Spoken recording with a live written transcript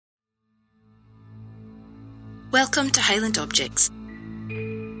Welcome to Highland Objects,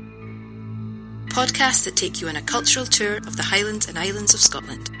 podcasts that take you on a cultural tour of the Highlands and Islands of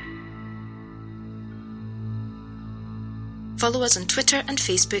Scotland. Follow us on Twitter and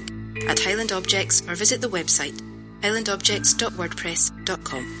Facebook at Highland Objects or visit the website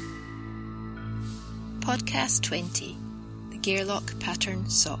highlandobjects.wordpress.com. Podcast 20, The Gairloch Pattern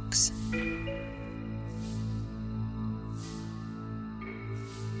Socks.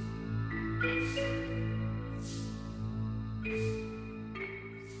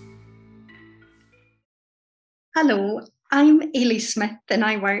 Hello, I'm Ailey Smith and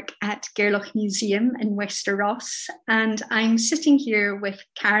I work at Gairloch Museum in Wester Ross, and I'm sitting here with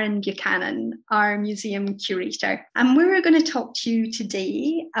Karen Buchanan, our museum curator. And we're going to talk to you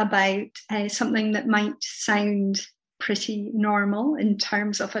today about something that might sound pretty normal in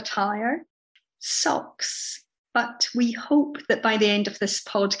terms of attire, socks. But we hope that by the end of this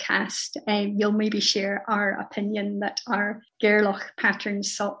podcast, you'll maybe share our opinion that our Gairloch pattern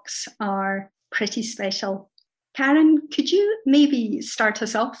socks are pretty special. Karen, could you maybe start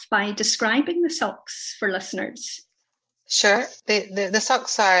us off by describing the socks for listeners? Sure. The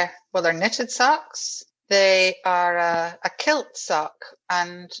socks are, they're knitted socks. They are a kilt sock,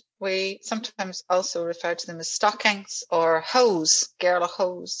 and we sometimes also refer to them as stockings or hose, Gairloch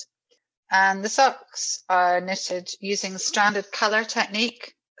hose. And the socks are knitted using stranded colour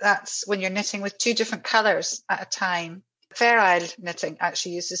technique. That's when you're knitting with two different colours at a time. Fair Isle knitting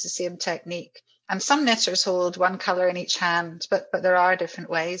actually uses the same technique. And some knitters hold one colour in each hand, but there are different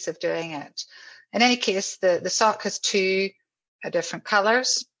ways of doing it. In any case, the sock has two different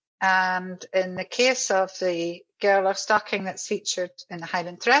colours. And in the case of the Gairloch stocking that's featured in the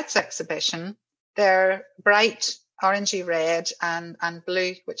Highland Threads exhibition, they're bright orangey red and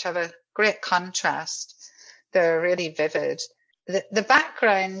blue, which have a great contrast. They're really vivid. The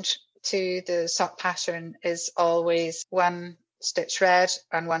background to the sock pattern is always one stitch red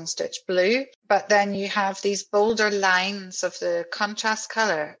and one stitch blue, but then you have these bolder lines of the contrast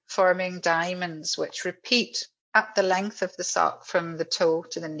colour forming diamonds which repeat up the length of the sock from the toe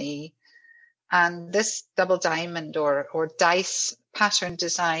to the knee. And this double diamond or dice pattern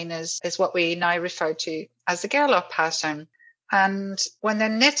design is what we now refer to as the Gairloch pattern. And when they're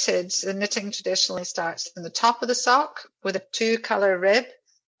knitted, the knitting traditionally starts in the top of the sock with a 2-colour rib.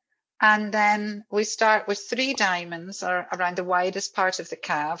 And then we start with 3 diamonds around the widest part of the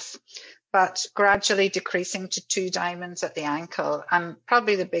calf, but gradually decreasing to 2 diamonds at the ankle. And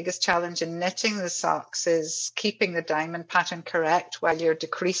probably the biggest challenge in knitting the socks is keeping the diamond pattern correct while you're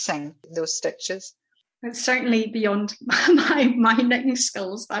decreasing those stitches. It's certainly beyond my knitting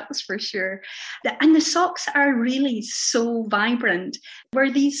skills, that's for sure. And the socks are really so vibrant.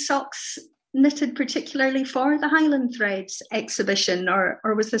 Were these socks knitted particularly for the Highland Threads exhibition, or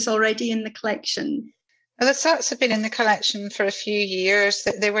was this already in the collection? Well, the socks have been in the collection for a few years.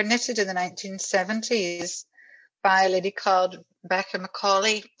 They were knitted in the 1970s by a lady called Becca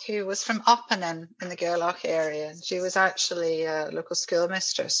Macaulay, who was from Oppanen in the Gairloch area. And she was actually a local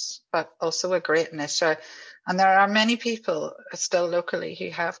schoolmistress, but also a great knitter. And there are many people still locally who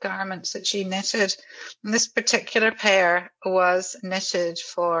have garments that she knitted. And this particular pair was knitted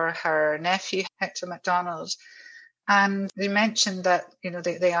for her nephew, Hector MacDonald. And they mentioned that,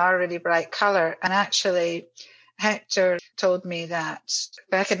 they are really bright colour. And actually, Hector told me that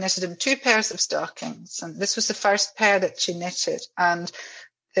Becca knitted him 2 pairs of stockings. And this was the first pair that she knitted. And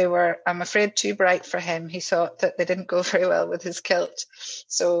they were, I'm afraid, too bright for him. He thought that they didn't go very well with his kilt.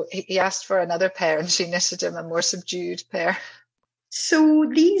 So he asked for another pair and she knitted him a more subdued pair. So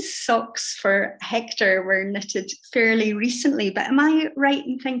these socks for Hector were knitted fairly recently, but am I right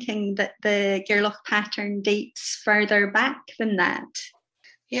in thinking that the Gairloch pattern dates further back than that?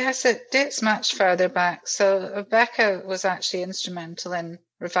 Yes, it dates much further back. So Becca was actually instrumental in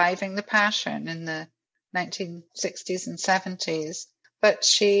reviving the pattern in the 1960s and 70s. But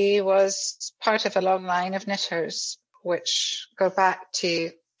she was part of a long line of knitters, which go back to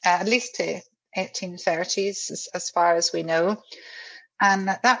at least to 1830s, as far as we know. And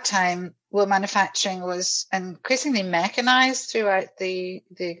at that time, wool manufacturing was increasingly mechanised throughout the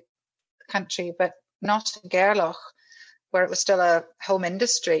country, but not in Gairloch, where it was still a home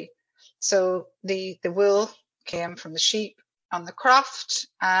industry. So the wool came from the sheep on the croft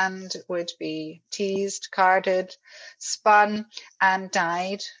and would be teased, carded, spun and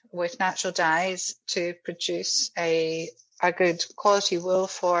dyed with natural dyes to produce a good quality wool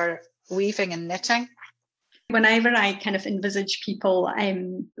for weaving and knitting. Whenever I kind of envisage people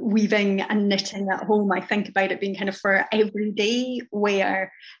weaving and knitting at home, I think about it being kind of for everyday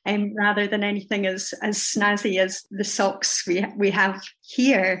wear rather than anything as snazzy as the socks we have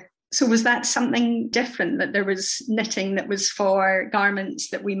here. So was that something different, that there was knitting that was for garments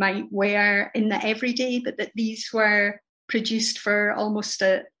that we might wear in the everyday, but that these were produced for almost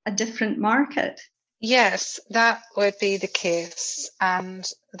a different market? Yes, that would be the case. And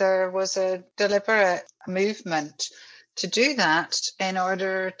there was a deliberate movement to do that in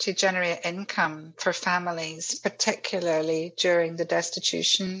order to generate income for families, particularly during the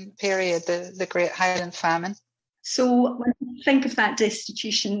destitution period, the Great Highland Famine. So when I think of that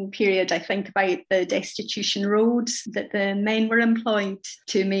destitution period, I think about the destitution roads that the men were employed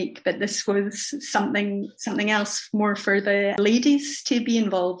to make, but this was something else more for the ladies to be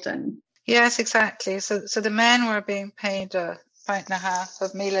involved in. Yes, exactly. So the men were being paid £1.50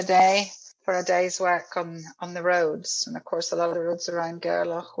 of meal a day for a day's work on the roads. And of course, a lot of the roads around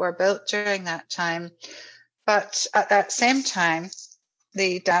Gairloch were built during that time. But at that same time,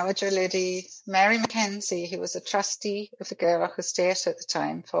 the Dowager Lady Mary Mackenzie, who was a trustee of the Gairloch estate at the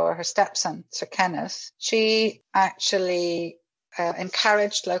time for her stepson, Sir Kenneth, she actually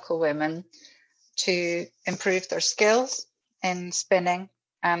encouraged local women to improve their skills in spinning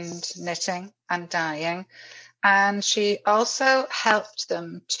and knitting and dyeing. And she also helped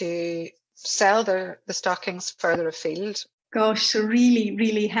them to sell the stockings further afield. Gosh, so really,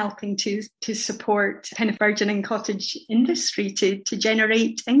 really helping to support kind of burgeoning cottage industry to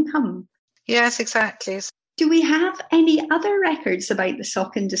generate income. Yes, exactly. Do we have any other records about the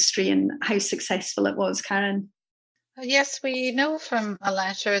sock industry and how successful it was, Karen? Yes, we know from a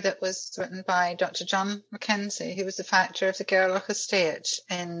letter that was written by Dr. John Mackenzie, who was the factor of the Gairloch estate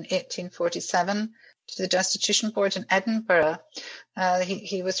in 1847 to the Destitution Board in Edinburgh.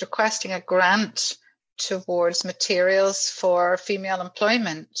 He was requesting a grant towards materials for female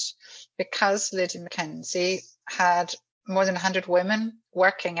employment because Lady Mackenzie had more than 100 women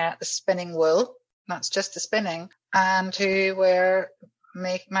working at the spinning wool, that's just the spinning, and who were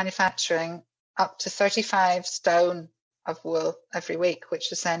manufacturing up to 35 stone of wool every week, which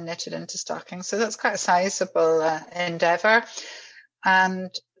was then knitted into stockings. So that's quite a sizable endeavour. And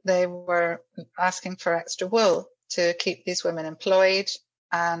they were asking for extra wool to keep these women employed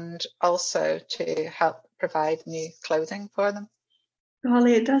and also to help provide new clothing for them.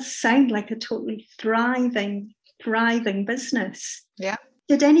 Golly, it does sound like a totally thriving business. Yeah.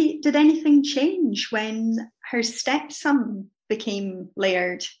 Did anything change when her stepson became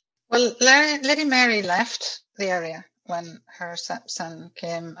laird? Well, Lady Mary left the area when her stepson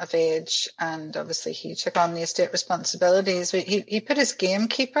came of age, and obviously he took on the estate responsibilities. He put his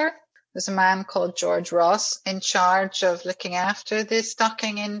gamekeeper, there's a man called George Ross, in charge of looking after the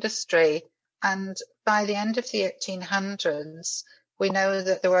stocking industry. And by the end of the 1800s, we know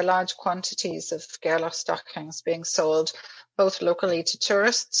that there were large quantities of Gairloch stockings being sold, both locally to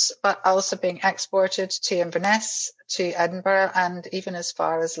tourists, but also being exported to Inverness, to Edinburgh, and even as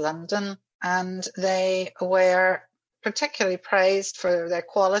far as London. And they were particularly praised for their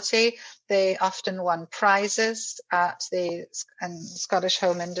quality. They often won prizes at the Scottish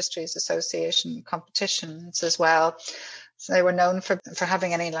Home Industries Association competitions as well. So they were known for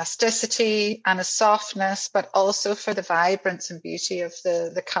having an elasticity and a softness, but also for the vibrance and beauty of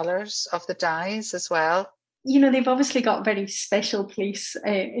the colours of the dyes as well. You know, they've obviously got a very special place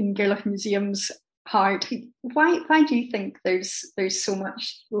in Gairloch Museum's heart. Why do you think there's so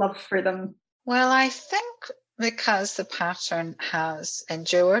much love for them? Well, I think because the pattern has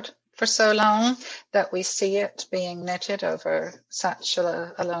endured for so long that we see it being knitted over such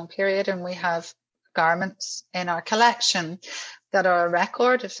a long period, and we have garments in our collection that are a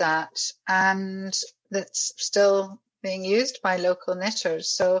record of that, and that's still being used by local knitters.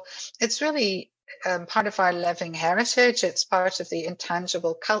 So it's really part of our living heritage. It's part of the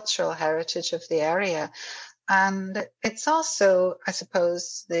intangible cultural heritage of the area. And it's also, I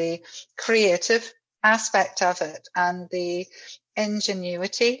suppose, the creative aspect of it and the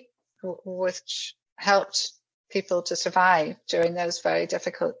ingenuity which helped people to survive during those very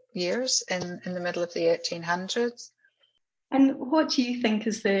difficult years in the middle of the 1800s. And what do you think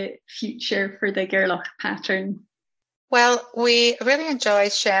is the future for the Gairloch pattern? Well, we really enjoy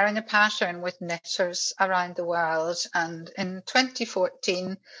sharing the pattern with knitters around the world. And in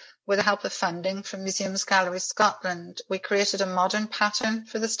 2014, with the help of funding from Museums Galleries Scotland, we created a modern pattern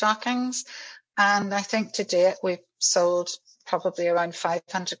for the stockings. And I think to date we've sold probably around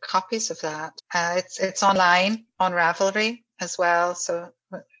 500 copies of that. It's online on Ravelry as well, so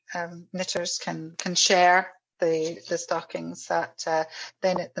knitters can share the stockings that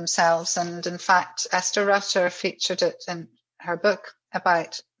they knit themselves. And in fact, Esther Rutter featured it in her book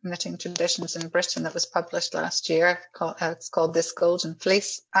about knitting traditions in Britain that was published last year. It's called This Golden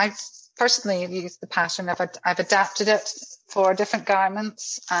Fleece. I've personally used the pattern. I've adapted it for different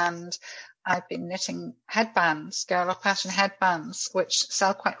garments, and I've been knitting headbands, Gerlach pattern headbands, which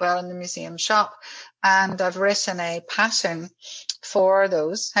sell quite well in the museum shop. And I've written a pattern for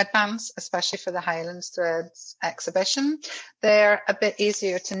those headbands, especially for the Highlands Threads exhibition. They're a bit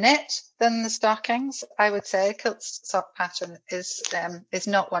easier to knit than the stockings, I would say. Kilt sock pattern is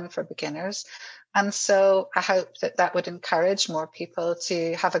not one for beginners. And so I hope that that would encourage more people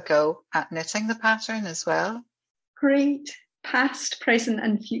to have a go at knitting the pattern as well. Great. Past, present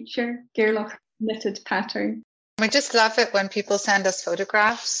and future Gerlach knitted pattern. We just love it when people send us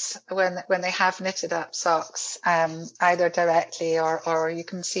photographs when they have knitted up socks, either directly or you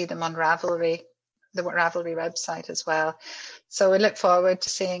can see them on Ravelry, the Ravelry website as well. So we look forward to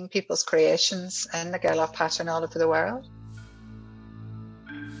seeing people's creations in the Gerlach pattern all over the world.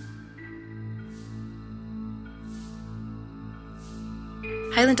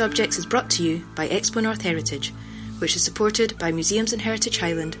 Highland Objects is brought to you by Expo North Heritage, which is supported by Museums and Heritage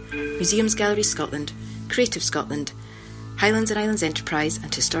Highland, Museums Galleries Scotland, Creative Scotland, Highlands and Islands Enterprise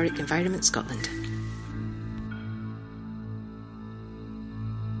and Historic Environment Scotland.